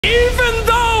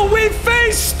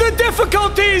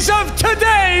difficulties of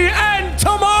today and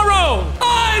tomorrow,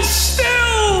 I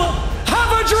still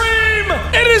have a dream.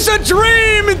 It is a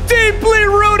dream deeply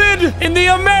rooted in the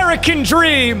American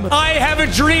dream. I have a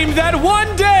dream that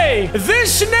one day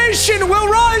this nation will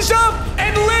rise up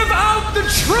and live out the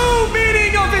true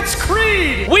meaning of its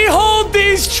creed. We hold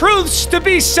these truths to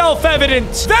be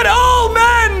self-evident that all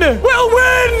men will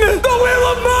win the Wheel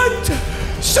of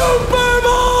MUT Super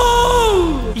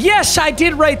Bowl! Yes, I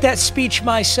did write that speech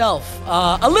myself.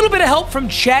 A little bit of help from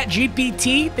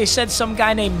ChatGPT. They said some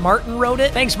guy named Martin wrote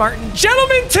it. Thanks, Martin.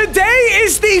 Gentlemen, today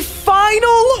is the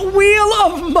final Wheel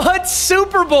of MUT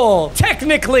Super Bowl.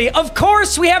 Technically, of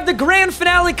course, we have the grand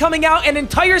finale coming out, an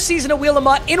entire season of Wheel of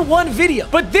MUT in one video.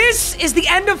 But this is the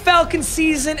end of Falcon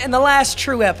season and the last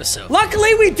true episode.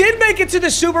 Luckily, we did make it to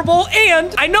the Super Bowl,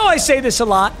 and I know I say this a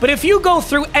lot, but if you go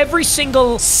through every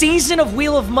single season of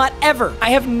Wheel of MUT ever,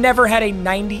 I have never had a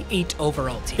 98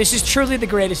 overall team. This is truly the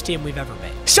greatest team we've ever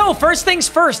made. So first things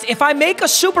first, if I make a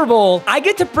Super Bowl, I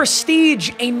get to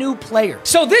prestige a new player.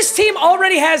 So this team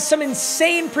already has some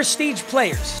insane prestige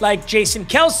players like Jason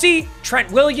Kelce,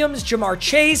 Trent Williams, Jamar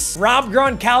Chase, Rob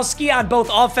Gronkowski on both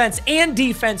offense and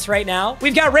defense right now.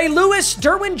 We've got Ray Lewis,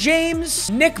 Derwin James,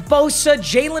 Nick Bosa,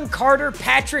 Jalen Carter,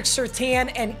 Patrick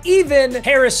Surtain, and even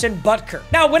Harrison Butker.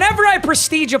 Now, whenever I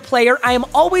prestige a player, I am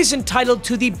always entitled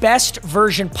to the best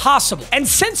version possible. And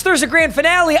since there's a grand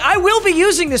finale, I will be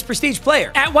using this prestige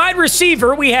player. At wide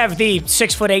receiver, we have the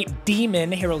 6'8"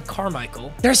 demon, Harold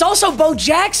Carmichael. There's also Bo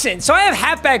Jackson. So I have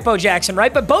halfback Bo Jackson,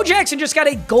 right? But Bo Jackson just got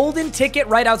a golden ticket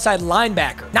right outside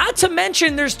linebacker. Not to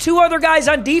mention, there's two other guys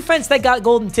on defense that got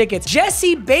golden tickets.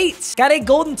 Jesse Bates got a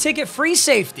golden ticket free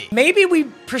safety. Maybe we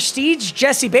prestige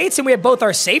Jesse Bates and we have both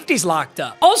our safeties locked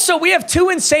up. Also, we have two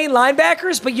insane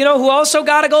linebackers, but you know who also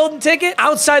got a golden ticket?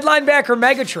 Outside linebacker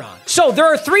Megatron. So there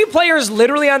are three players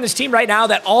literally on this team right now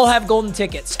that all have golden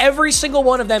tickets. Every single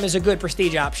one of them is a good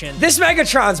prestige option. This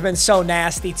Megatron's been so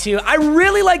nasty too. I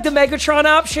really like the Megatron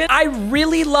option. I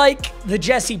really like the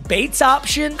Jesse Bates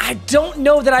option. I don't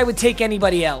know that I would take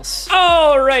anybody else.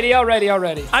 Alrighty.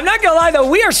 I'm not gonna lie though,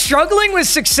 we are struggling with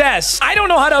success. I don't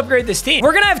know how to upgrade this team.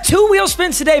 We're gonna have 2 wheel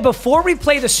spins today before we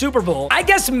play the Super Bowl. I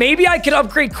guess maybe I could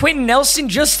upgrade Quentin Nelson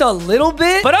just a little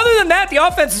bit. But other than that, the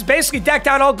offense is basically decked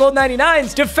out all gold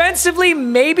 99s. Defensively,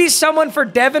 maybe someone for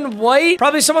Devin White.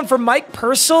 Probably someone for Mike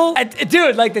Purcell.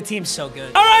 Dude, like the team's so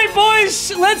good. All right,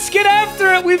 boys, let's get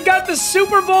after it. We've got the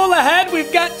Super Bowl ahead.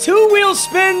 We've got 2 wheel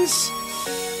spins.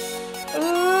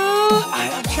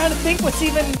 I'm trying to think what's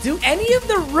even... Do any of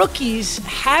the rookies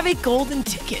have a golden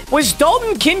ticket? Was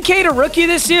Dalton Kincaid a rookie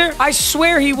this year? I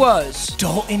swear he was.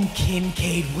 Dalton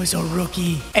Kincaid was a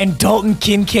rookie. And Dalton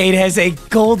Kincaid has a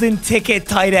golden ticket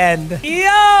tight end.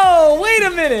 Yo, wait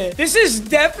a minute. This is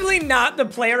definitely not the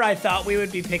player I thought we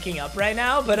would be picking up right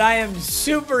now, but I am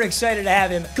super excited to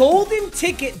have him. Golden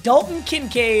ticket, Dalton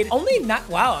Kincaid. Only not...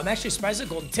 Wow, I'm actually surprised at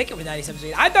golden ticket with 97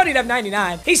 speed. I thought he'd have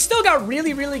 99. He's still got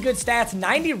really, really good stats.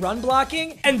 90 run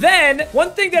blocking. And then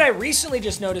one thing that I recently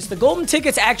just noticed, the golden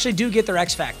tickets actually do get their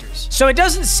X factors. So it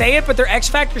doesn't say it, but their X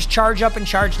factors charge up and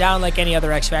charge down like any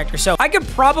other X factor. So I could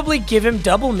probably give him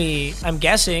double me, I'm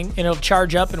guessing, and it'll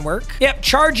charge up and work. Yep,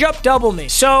 charge up, double me.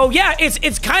 So yeah,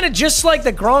 it's kind of just like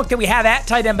the Gronk that we have at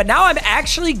tight end, but now I'm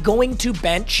actually going to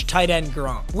bench tight end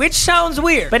Gronk, which sounds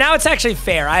weird, but now it's actually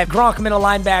fair. I have Gronk middle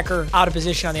linebacker out of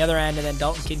position on the other end, and then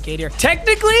Dalton Kincaid here.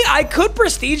 Technically, I could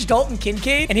prestige Dalton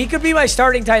Kincaid, and he could be my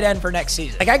starting tight end for next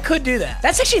season. Like, I could do that.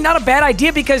 That's actually not a bad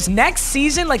idea because next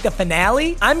season, like the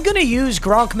finale, I'm going to use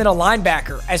Gronk middle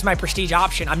linebacker as my prestige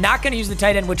option. I'm not going to use the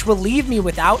tight end, which will leave me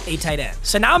without a tight end.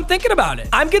 So now I'm thinking about it.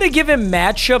 I'm going to give him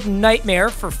matchup nightmare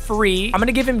for free. I'm going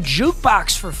to give him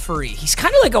jukebox for free. He's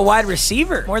kind of like a wide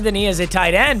receiver more than he is a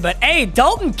tight end, but hey,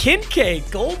 Dalton Kincaid,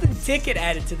 golden ticket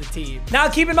added to the team. Now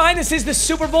keep in mind, this is the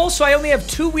Super Bowl, so I only have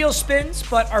 2 wheel spins,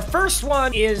 but our first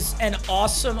one is an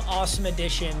awesome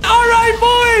addition. All right,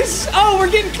 boys. Oh, we're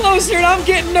getting closer and I'm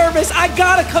getting nervous. I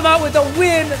gotta come out with a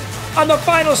win on the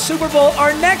final Super Bowl.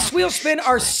 Our next wheel spin,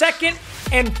 our second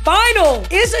and final,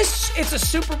 it's a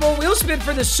Super Bowl wheel spin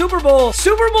for the Super Bowl.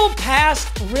 Super Bowl past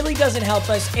really doesn't help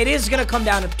us. It is gonna come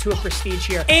down to a prestige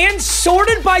here. And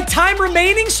sorted by time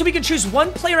remaining, so we can choose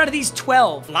one player out of these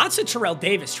 12. Lots of Terrell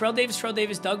Davis,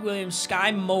 Doug Williams,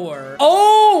 Sky Moore.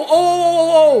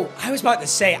 Oh. I was about to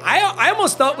say, I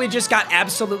almost thought we just got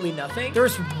absolutely nothing.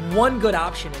 There's one good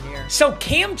option in here. here. So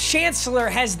Cam Chancellor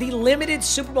has the limited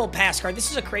Super Bowl pass card.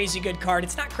 This is a crazy good card.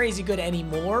 It's not crazy good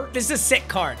anymore. This is a sick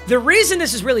card. The reason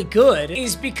this is really good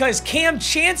is because Cam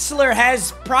Chancellor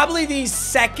has probably the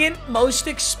second most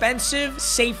expensive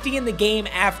safety in the game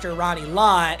after Ronnie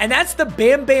Lott, and that's the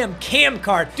Bam Bam Cam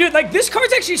card. Dude, like, this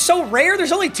card's actually so rare.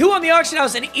 There's only 2 on the auction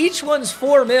house, and each one's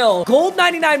 4 mil. Gold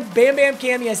 99 Bam Bam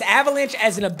Cam. He has Avalanche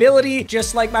as an ability,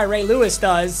 just like my Ray Lewis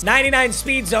does. 99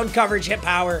 speed, zone coverage, hit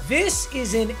power. This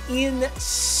is an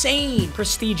insane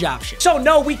prestige option. So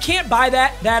no, we can't buy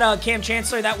that Cam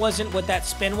Chancellor. That wasn't what that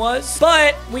spin was,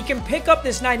 but we can pick up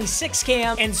this 96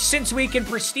 Cam, and since we can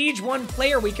prestige one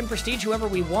player, we can prestige whoever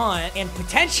we want, and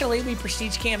potentially we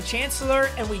prestige Cam Chancellor,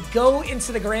 and we go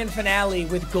into the grand finale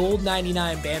with gold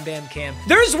 99 Bam Bam Cam.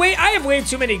 I have way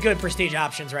too many good prestige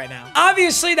options right now.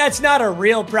 Obviously, that's not a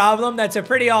real problem. That's a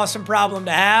pretty awesome problem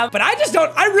to have, but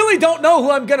I really don't know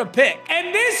who I'm gonna pick.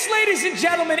 And this, ladies and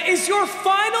gentlemen, is your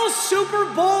final Super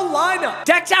Bowl lineup.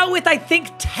 Decked out with, I think,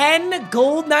 10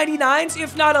 gold 99s,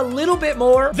 if not a little bit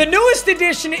more. The newest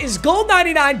addition is gold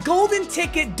 99, golden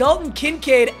ticket, Dalton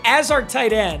Kincaid as our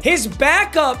tight end. His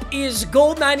backup is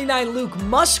gold 99 Luke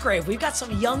Musgrave. We've got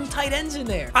some young tight ends in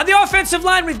there. On the offensive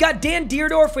line, we've got Dan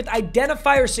Deerdorf with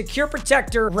Identifier Secure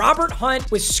Protector, Robert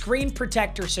Hunt with Screen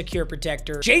Protector Secure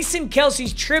Protector, Jason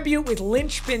Kelsey's Tribute with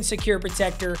Linchpin Secure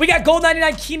Protector. We got gold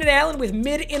 99 Keenan Allen with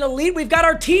Mid and Elite. We've got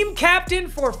our team captain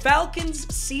for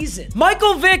Falcons season,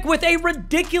 Michael Vick with a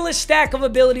ridiculous stack of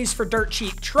abilities for Dirt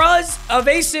Cheap Truz,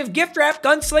 Evasive Gift Wrap,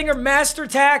 Gunslinger, Master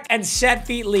Tack, and Set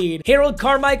Feet Lead. Harold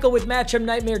Carmichael with Matchup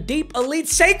Nightmare Deep, Elite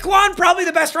Saquon, probably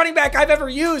the best running back I've ever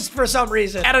used for some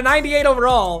reason, at a 98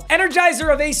 overall.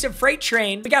 Energizer Evasive Freight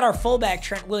Train. We got our fullback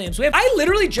Trent Williams. I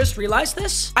literally just realized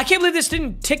this. I can't believe this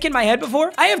didn't tick in my head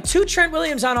before. I have 2 Trent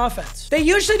Williams on offense. They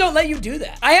usually don't let you do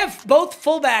that. I have both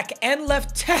fullback and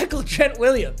left tackle Trent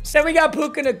Williams. Then we got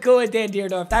Puka Nacua and Dan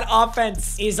Deerdorf. That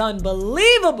offense is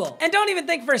unbelievable. And don't even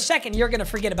think for a second you're gonna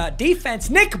forget about defense.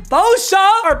 Nick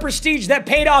Bosa, our prestige that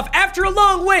paid off after a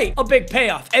long wait. A big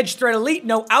payoff. Edge Threat Elite,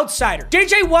 no outsider.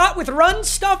 JJ Watt with Run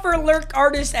Stuffer, Lurk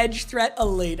Artist, Edge Threat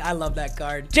Elite. I love that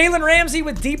card. Jalen Ramsey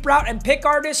with Deep Route and Pick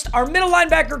Artist. Our middle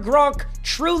linebacker Gronk,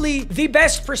 truly the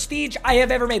best prestige I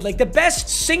have ever made. Like, the best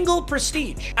single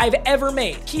prestige I've ever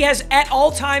made. He has at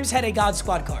all times had a God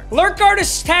Squad card. Lurk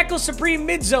Artist, Tackle Supreme,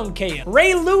 Mid-Zone KO.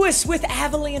 Ray Lewis with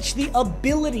Avalanche, the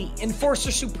ability.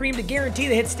 Enforcer Supreme to guarantee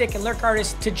the hit stick, and Lurk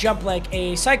Artist to jump like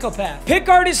a psychopath. Pick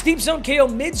Artist, Deep Zone KO,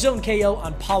 Mid-Zone KO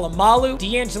on Palomalu.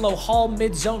 D'Angelo Hall,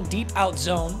 Mid-Zone, Deep Out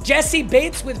Zone. Jesse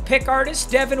Bates with Pick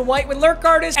Artist. Devin White with Lurk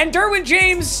Artist. And Derwin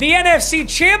James, the NFC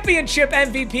Championship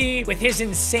MVP with his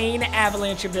insane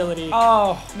Avalanche ability.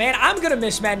 Oh, man, I'm gonna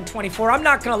miss Madden 24. I'm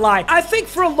not gonna lie. I think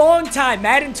for a long time,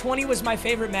 Madden 20 was my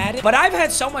favorite Madden, but I've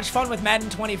had so much fun with Madden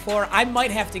 24, I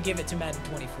might have to give it to Madden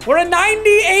 24. We're a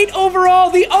 98 overall.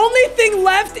 The only thing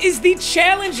left is the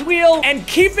challenge wheel, and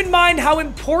keep in mind how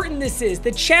important this is.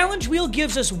 The challenge wheel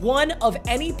gives us 1 of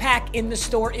any pack in the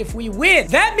store if we win.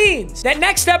 That means that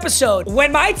next episode,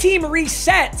 when my team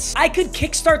resets, I could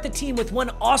kickstart the team with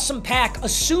 1 awesome pack,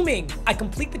 assuming I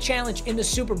complete the challenge in the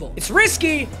Super Bowl. It's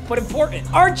risky, but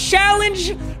important. Our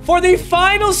challenge for the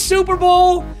final Super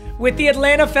Bowl with the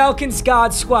Atlanta Falcons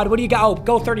God Squad. What do you got? Oh,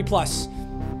 go 30 plus.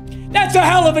 That's a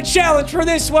hell of a challenge for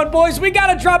this one, boys. We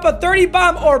gotta drop a 30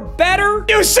 bomb or better.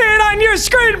 You see it on your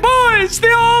screen, boys.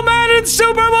 The All Madden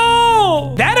Super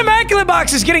Bowl. That Immaculate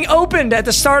Box is getting opened at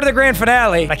the start of the grand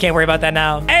finale. I can't worry about that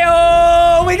now.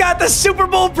 Ayo, we got the Super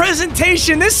Bowl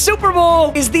presentation. This Super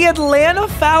Bowl is the Atlanta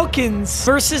Falcons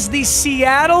versus the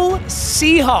Seattle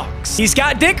Seahawks. He's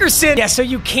got Dickerson. Yeah, so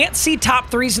you can't see top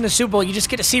 3s in the Super Bowl. You just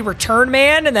get to see return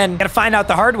man and then gotta find out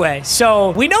the hard way.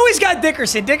 So we know he's got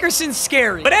Dickerson. Dickerson's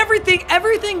scary, but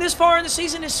everything this far in the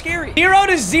season is scary. 0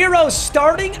 to 0,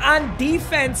 starting on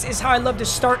defense is how I love to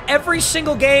start every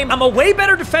single game. I'm a way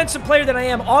better defensive player than I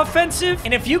am offensive,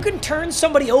 and if you can turn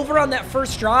somebody over on that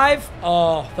first drive,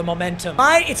 oh, the momentum.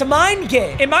 It's a mind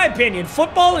game. In my opinion,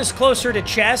 football is closer to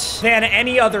chess than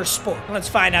any other sport. Let's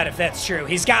find out if that's true.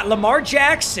 He's got Lamar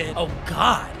Jackson. Oh,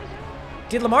 God.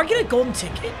 Did Lamar get a golden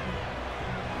ticket?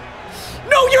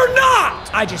 No, you're not!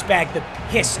 I just bagged the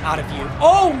piss out of you.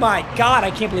 Oh my God,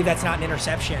 I can't believe that's not an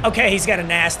interception. Okay, he's got a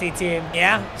nasty team.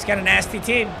 Yeah, he's got a nasty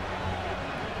team.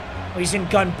 Oh, he's in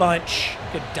gun bunch.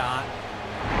 Good dot.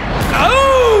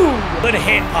 Oh! Good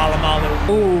hit, Palomalu.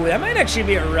 Ooh, that might actually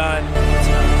be a run.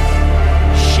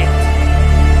 Shit.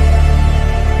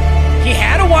 He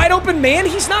had a wide open man.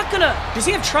 He's not gonna... Does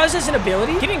he have Truz as an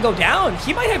ability? He didn't go down.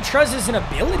 He might have Truz as an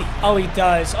ability. Oh, he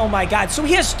does. Oh my God. So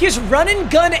he has run and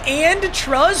gun and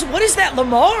Truz? What is that,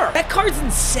 Lamar? That card's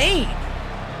insane.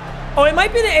 Oh, it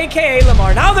might be the AKA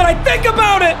Lamar, now that I think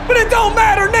about it. But it don't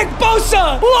matter. Nick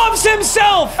Bosa loves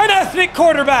himself. An ethnic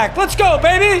quarterback. Let's go,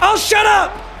 baby. I'll shut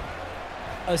up.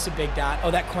 Oh, it's a big dot.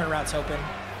 Oh, that corner route's open.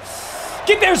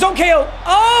 Get there, zone KO.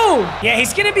 Oh! Yeah,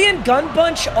 he's going to be in gun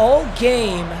bunch all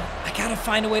game. I got to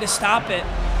find a way to stop it.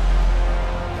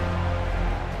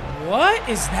 What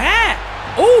is that?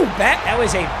 Oh, that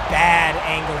was a bad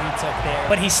angle he took there,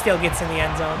 but he still gets in the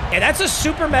end zone. Yeah, that's a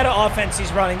super meta offense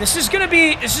he's running. This is gonna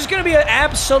be an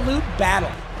absolute battle.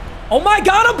 Oh my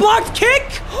God, a blocked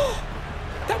kick!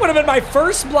 That would have been my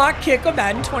first block kick of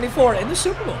Madden 24 in the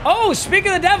Super Bowl. Oh,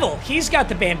 speaking of the devil, he's got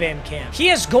the Bam Bam Cam. He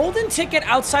has golden ticket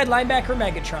outside linebacker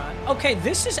Megatron. Okay,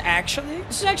 this is actually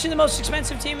the most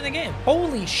expensive team in the game.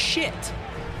 Holy shit!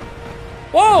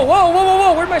 Whoa, whoa, whoa, whoa,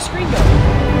 whoa! Where'd my screen go?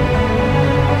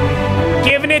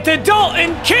 Giving it to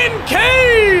Dalton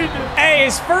Kincaid! Hey,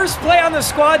 his first play on the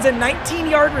squad's a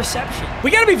 19-yard reception. We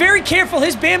gotta be very careful.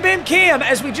 His Bam Bam Cam,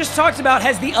 as we just talked about,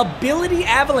 has the ability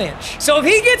avalanche. So if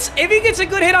he gets a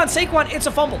good hit on Saquon, it's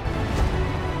a fumble.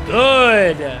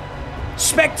 Good.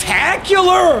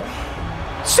 Spectacular!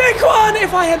 Saquon,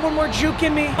 if I had one more juke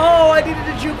in me. Oh, I needed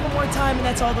to juke one more time, and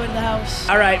that's all the way to the house.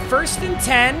 All right, 1st and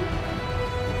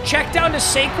 10. Check down to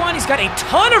Saquon. He's got a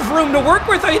ton of room to work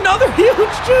with. Another huge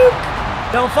juke.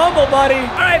 Don't fumble, buddy.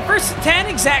 All right, 1st and 10,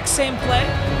 exact same play.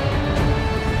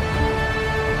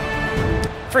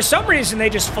 For some reason, they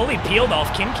just fully peeled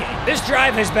off Kincaid. This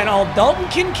drive has been all Dalton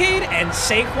Kincaid and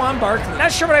Saquon Barkley.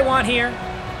 Not sure what I want here.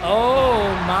 Oh,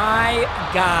 my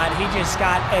God. He just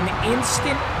got an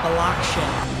instant block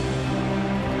shot.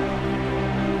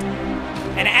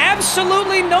 And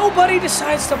absolutely nobody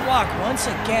decides to block. Once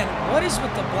again, what is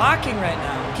with the blocking right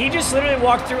now? He just literally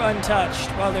walked through untouched.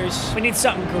 Well, we need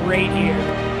something great here.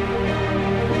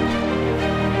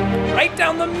 Right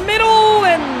down the middle,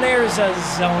 and there's a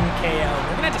zone KO.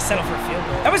 We're gonna have to settle for a field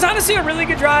goal. That was honestly a really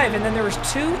good drive, and then there was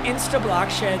 2 insta-block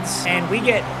sheds, and we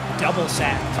get double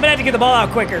sacked. I'm gonna have to get the ball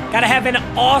out quicker. Gotta have an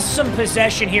awesome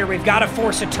possession here. We've gotta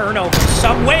force a turnover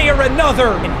some way or another.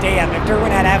 And damn, if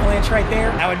Derwin had avalanche right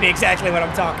there, that would be exactly what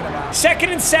I'm talking about. 2nd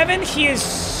and 7, he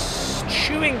is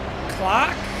chewing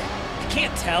clock. I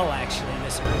can't tell, actually, in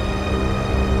this early.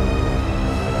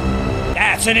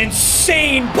 That's an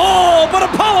insane ball, but a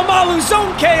Palomalu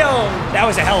zone KO. That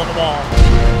was a hell of a ball.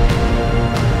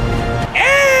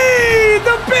 Hey,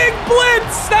 the big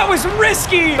blitz. That was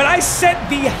risky, but I set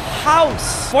the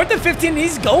house. 4th and 15,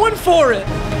 he's going for it.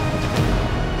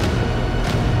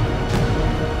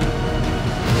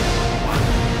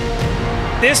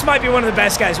 This might be one of the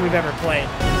best guys we've ever played.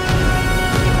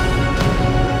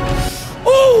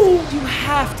 Oh, you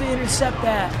have to intercept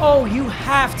that. Oh, you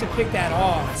have to pick that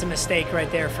off. That's a mistake right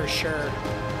there for sure.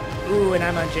 Ooh, and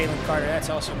I'm on Jalen Carter. That's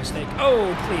also a mistake.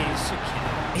 Oh,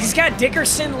 please. He's got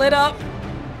Dickerson lit up.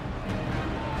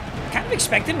 Kind of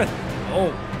expecting, but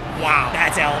oh, wow.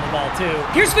 That's a hell of a ball,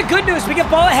 too. Here's the good news. We get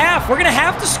ball at half. We're going to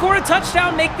have to score a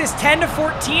touchdown, make this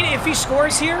 10-14 if he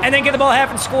scores here, and then get the ball at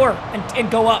half and score and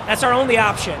go up. That's our only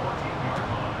option.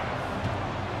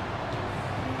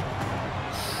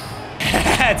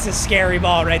 That's a scary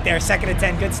ball right there. 2nd and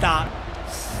 10, good stop.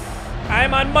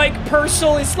 I'm on Mike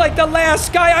Purcell. It's like the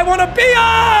last guy I want to be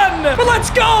on. But let's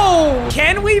go.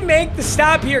 Can we make the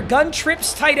stop here? Gun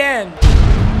trips tight end.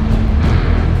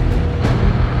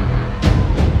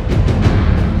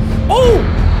 Oh,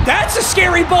 that's a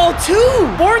scary ball too.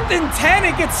 4th and 10,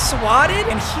 it gets swatted,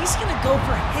 and he's going to go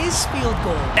for his field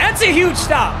goal. That's a huge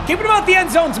stop. Keeping him out the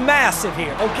end zone's massive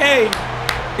here. Okay.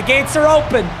 The gates are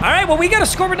open. All right, well, we got to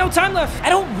score with no time left. I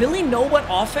don't really know what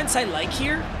offense I like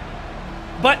here,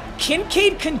 but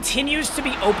Kincaid continues to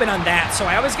be open on that, so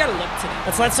I always got to look to that.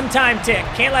 Let's let some time tick.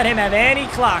 Can't let him have any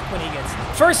clock when he gets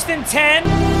there. 1st and 10.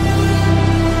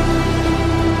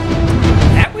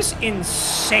 That was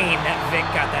insane that Vic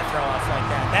got that throw off like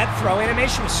that. That throw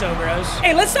animation was so gross.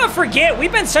 Hey, let's not forget,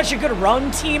 we've been such a good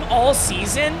run team all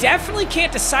season. Definitely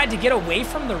can't decide to get away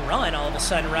from the run all of a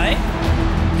sudden, right?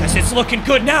 Because it's looking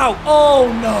good now. Oh,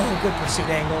 no. Good pursuit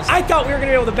angles. I thought we were going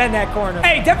to be able to bend that corner.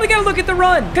 Hey, definitely got to look at the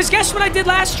run. Because guess what I did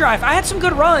last drive? I had some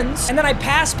good runs, and then I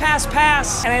pass, and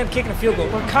I ended up kicking a field goal.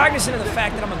 We're cognizant of the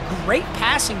fact that I'm a great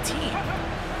passing team.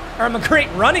 Or I'm a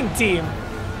great running team.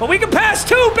 But we can pass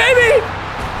too, baby!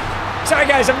 Sorry,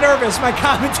 guys. I'm nervous. My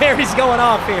commentary's going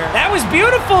off here. That was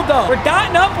beautiful, though. We're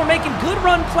dotting up. We're making good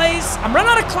run plays. I'm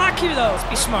running out of clock here, though. Let's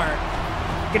be smart.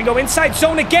 Gonna go inside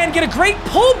zone again, get a great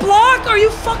pull block. Are you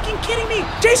fucking kidding me?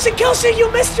 Jason Kelce,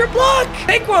 you missed your block.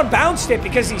 Saquon bounced it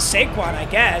because he's Saquon, I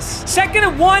guess. 2nd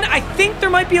and 1, I think there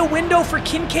might be a window for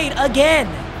Kincaid again.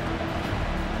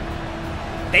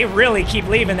 They really keep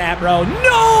leaving that, bro.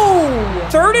 No!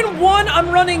 3rd and 1, I'm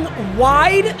running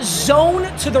wide zone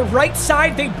to the right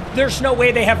side. There's no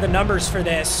way they have the numbers for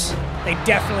this. They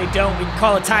definitely don't. We can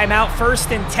call a timeout.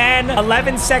 1st and 10,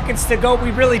 11 seconds to go.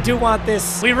 We really do want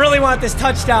this. We really want this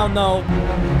touchdown, though.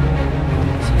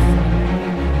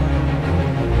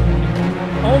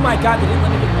 Oh my God, they didn't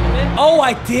let me get rid of it. Oh,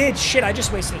 I did. Shit, I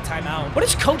just wasted a timeout. What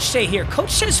does coach say here? Coach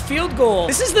says field goal.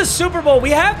 This is the Super Bowl. We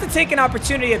have to take an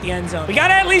opportunity at the end zone. We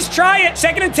gotta at least try it.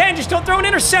 2nd and 10, just don't throw an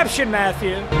interception,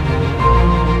 Matthew.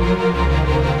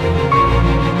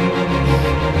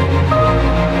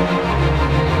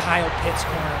 Kyle Pitts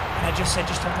corner. And I just said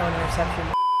just don't throw an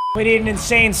interception. We need an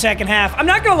insane second half. I'm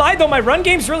not gonna lie though, my run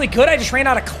game's really good. I just ran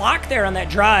out of clock there on that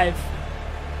drive.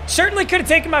 Certainly could have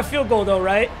taken my field goal though,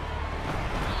 right?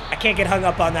 I can't get hung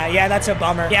up on that. Yeah, that's a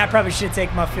bummer. Yeah, I probably should have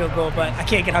taken my field goal, but I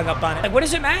can't get hung up on it. Like, what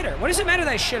does it matter? What does it matter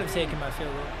that I should have taken my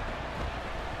field goal?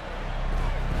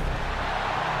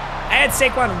 I had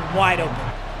Saquon wide open.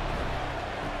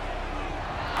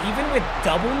 Even with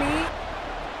double me?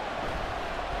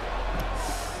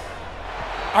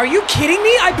 Are you kidding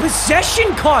me? I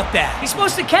possession caught that. He's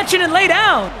supposed to catch it and lay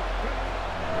down.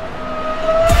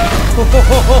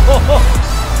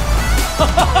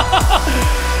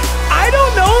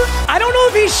 I don't know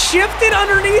if he shifted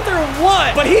underneath or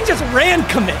what, but he just ran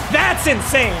commit. That's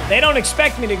insane. They don't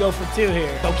expect me to go for 2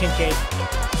 here. Go Kincaid. I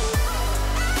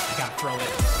gotta throw it.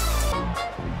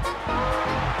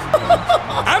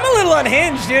 I'm a little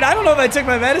unhinged, dude. I don't know if I took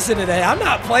my medicine today. I'm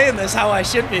not playing this how I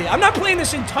should be. I'm not playing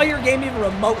this entire game even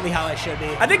remotely how I should be.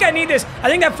 I think I need this. I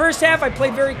think that first half I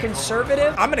played very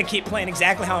conservative. I'm gonna keep playing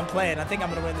exactly how I'm playing. I think I'm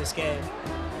gonna win this game.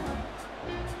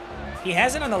 He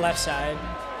has it on the left side.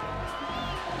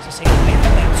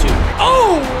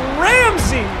 Oh,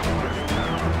 Ramsey!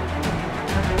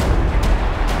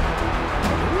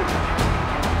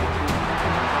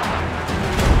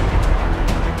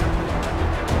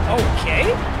 Okay.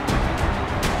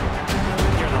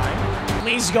 Your line.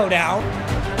 Please go down.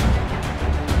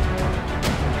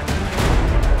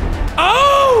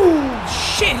 Oh,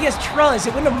 shit, he has trellis.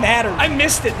 It wouldn't have mattered. I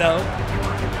missed it, though.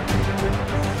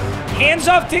 Hands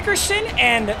off Dickerson,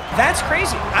 and that's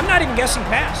crazy. I'm not even guessing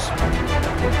pass.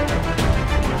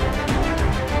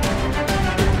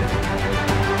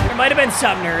 There might have been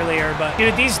something earlier, but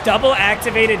dude, these double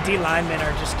activated D linemen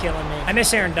are just killing me. I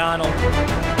miss Aaron Donald.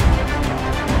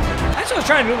 That's what I was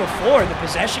trying to do before, the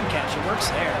possession catch. It works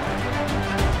there.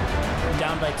 I'm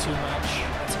down by too much.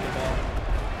 That's a good ball.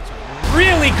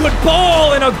 Really good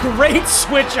ball and a great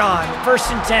switch on.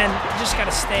 1st and 10. Just got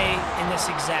to stay in this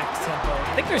exact tempo.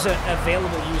 I think there's an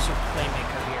available user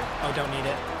playmaker here. Oh, don't need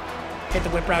it. Hit the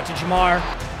whip route to Jamar.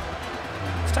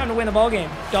 It's time to win the ball game.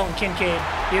 Dalton Kincaid.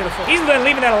 Beautiful. He's been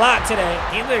leaving that a lot today.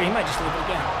 He might just leave it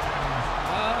again.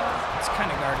 It's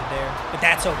kind of guarded there. But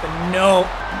that's open. No.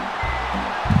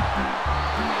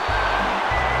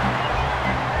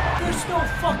 There's no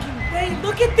fucking way.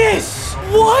 Look at this.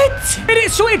 What?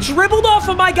 So it dribbled off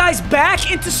of my guy's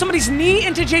back into somebody's knee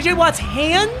into J.J. Watt's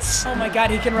hands? Oh my God,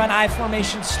 he can run I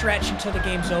formation stretch until the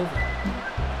game's over.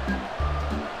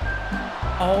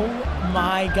 Oh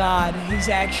my God, he's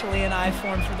actually in I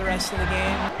form for the rest of the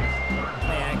game.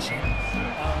 Play action.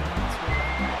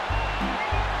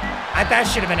 That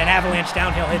should have been an avalanche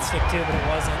downhill hit stick too, but it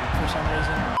wasn't for some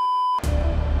reason.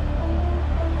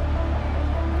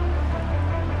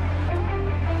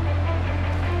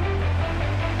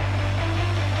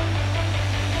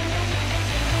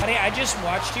 Buddy, I just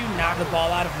watched you knock the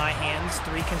ball out of my hands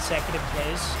 3 consecutive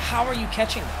plays. How are you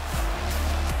catching that?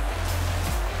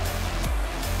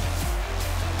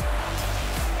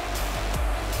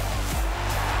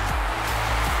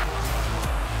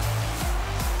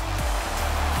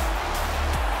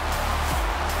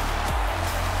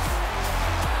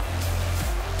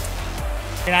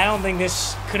 And I don't think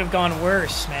this could have gone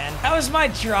worse, man. That was my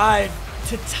drive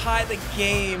to tie the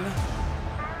game.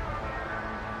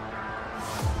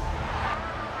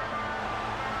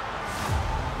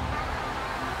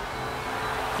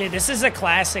 Dude, this is a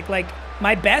classic. Like,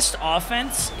 my best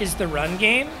offense is the run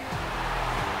game,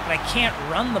 but I can't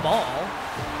run the ball.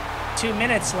 2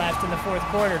 minutes left in the 4th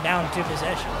quarter, down 2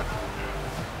 possessions.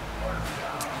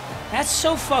 That's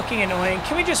so fucking annoying.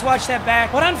 Can we just watch that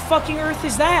back? What on fucking earth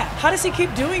is that? How does he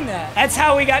keep doing that? That's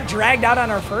how we got dragged out on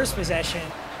our first possession.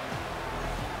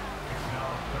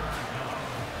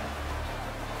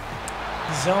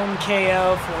 Zone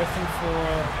KO, 4th and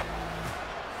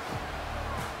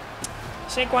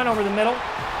 4. Saquon over the middle.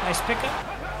 Nice pickup.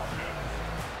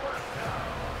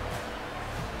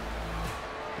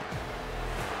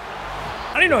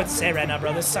 I don't even know what to say right now,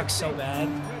 bro. This sucks so bad.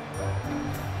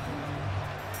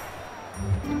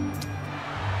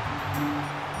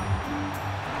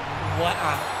 What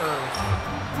on earth?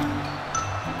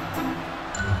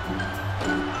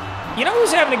 You know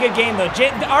who's having a good game, though?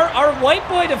 Our white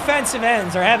boy defensive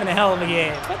ends are having a hell of a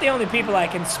game. About the only people I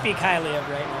can speak highly of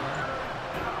right now.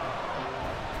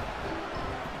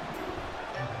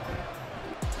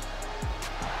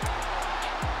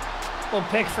 Little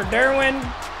pick for Derwin.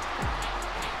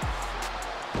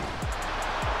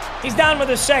 He's down with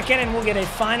a second, and we'll get a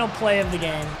final play of the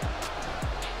game.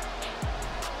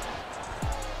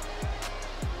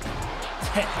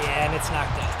 Yeah, and it's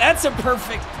knocked out. That's a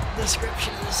perfect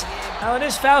description of this game. Well, it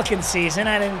is Falcons season.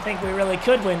 I didn't think we really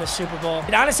could win the Super Bowl.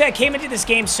 But honestly, I came into this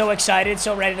game so excited,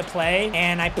 so ready to play,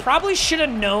 and I probably should have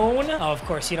known. Oh, of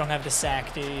course, you don't have the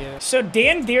sack, do you? So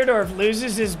Dan Deerdorf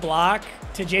loses his block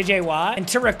to J.J. Watt, and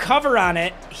to recover on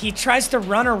it, he tries to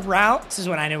run a route. This is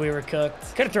when I knew we were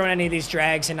cooked. Could have thrown any of these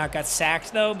drags and not got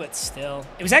sacked, though, but still.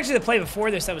 It was actually the play before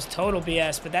this that was total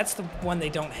BS, but that's the one they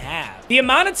don't have. The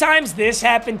amount of times this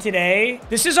happened today,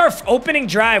 this is our opening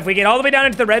drive. We get all the way down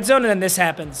into the red zone, and then this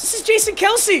happens. This is Jason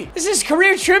Kelce. This is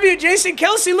career tribute, Jason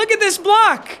Kelce. Look at this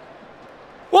block.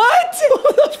 What? Who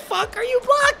the fuck are you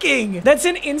blocking? That's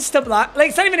an insta block. Like,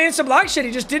 it's not even an insta block shit.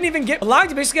 He just didn't even get blocked.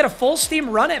 He basically got a full steam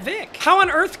run at Vic. How on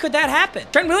earth could that happen?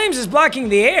 Trent Williams is blocking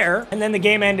the air, and then the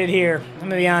game ended here. I'm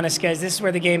gonna be honest, guys. This is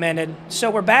where the game ended. So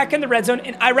we're back in the red zone,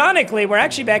 and ironically, we're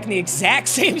actually back in the exact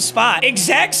same spot.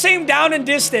 Exact same down and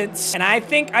distance. And I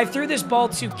think I threw this ball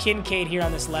to Kincaid here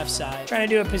on this left side. Trying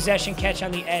to do a possession catch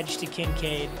on the edge to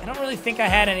Kincaid. I don't really think I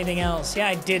had anything else. Yeah,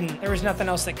 I didn't. There was nothing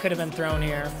else that could have been thrown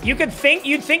here. You'd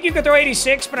think you could throw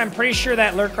 86, but I'm pretty sure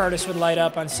that lurk artist would light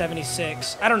up on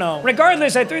 76. I don't know.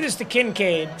 Regardless, I threw this to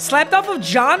Kincaid. Slapped off of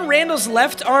John Randall's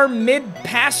left arm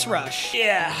mid-pass rush.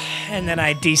 Yeah, and then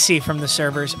I DC from the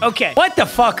servers. Okay, what the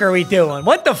fuck are we doing?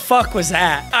 What the fuck was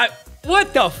that?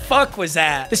 What the fuck was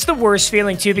that? This is the worst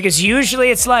feeling, too, because usually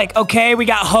it's like, okay, we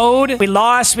got hoed, we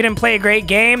lost, we didn't play a great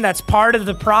game. That's part of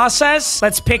the process.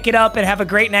 Let's pick it up and have a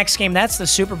great next game. That's the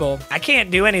Super Bowl. I can't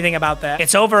do anything about that.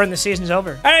 It's over and the season's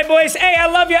over. All right, boys. Hey, I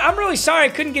love you. I'm really sorry I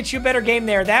couldn't get you a better game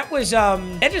there. That was,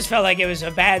 it just felt like it was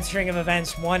a bad string of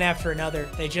events, one after another.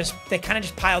 They kind of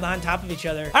just piled on top of each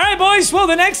other. All right, boys. Well,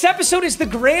 the next episode is the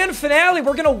grand finale.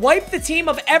 We're going to wipe the team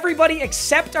of everybody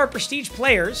except our prestige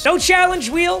players. No challenge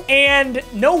wheel and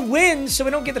no wins, so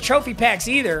we don't get the trophy packs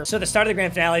either. So the start of the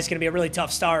grand finale is going to be a really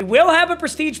tough start. We will have a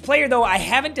prestige player, though. I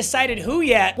haven't decided who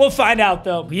yet. We'll find out,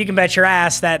 though. You can bet your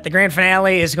ass that the grand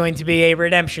finale is going to be a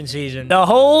redemption season. The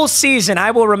whole season,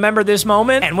 I will remember this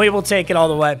moment, and we will take it all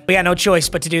the way. We got no choice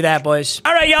but to do that, boys.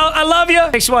 All right, y'all. I love you.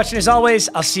 Thanks for watching, as always.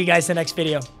 I'll see you guys in the next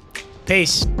video.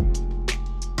 Peace.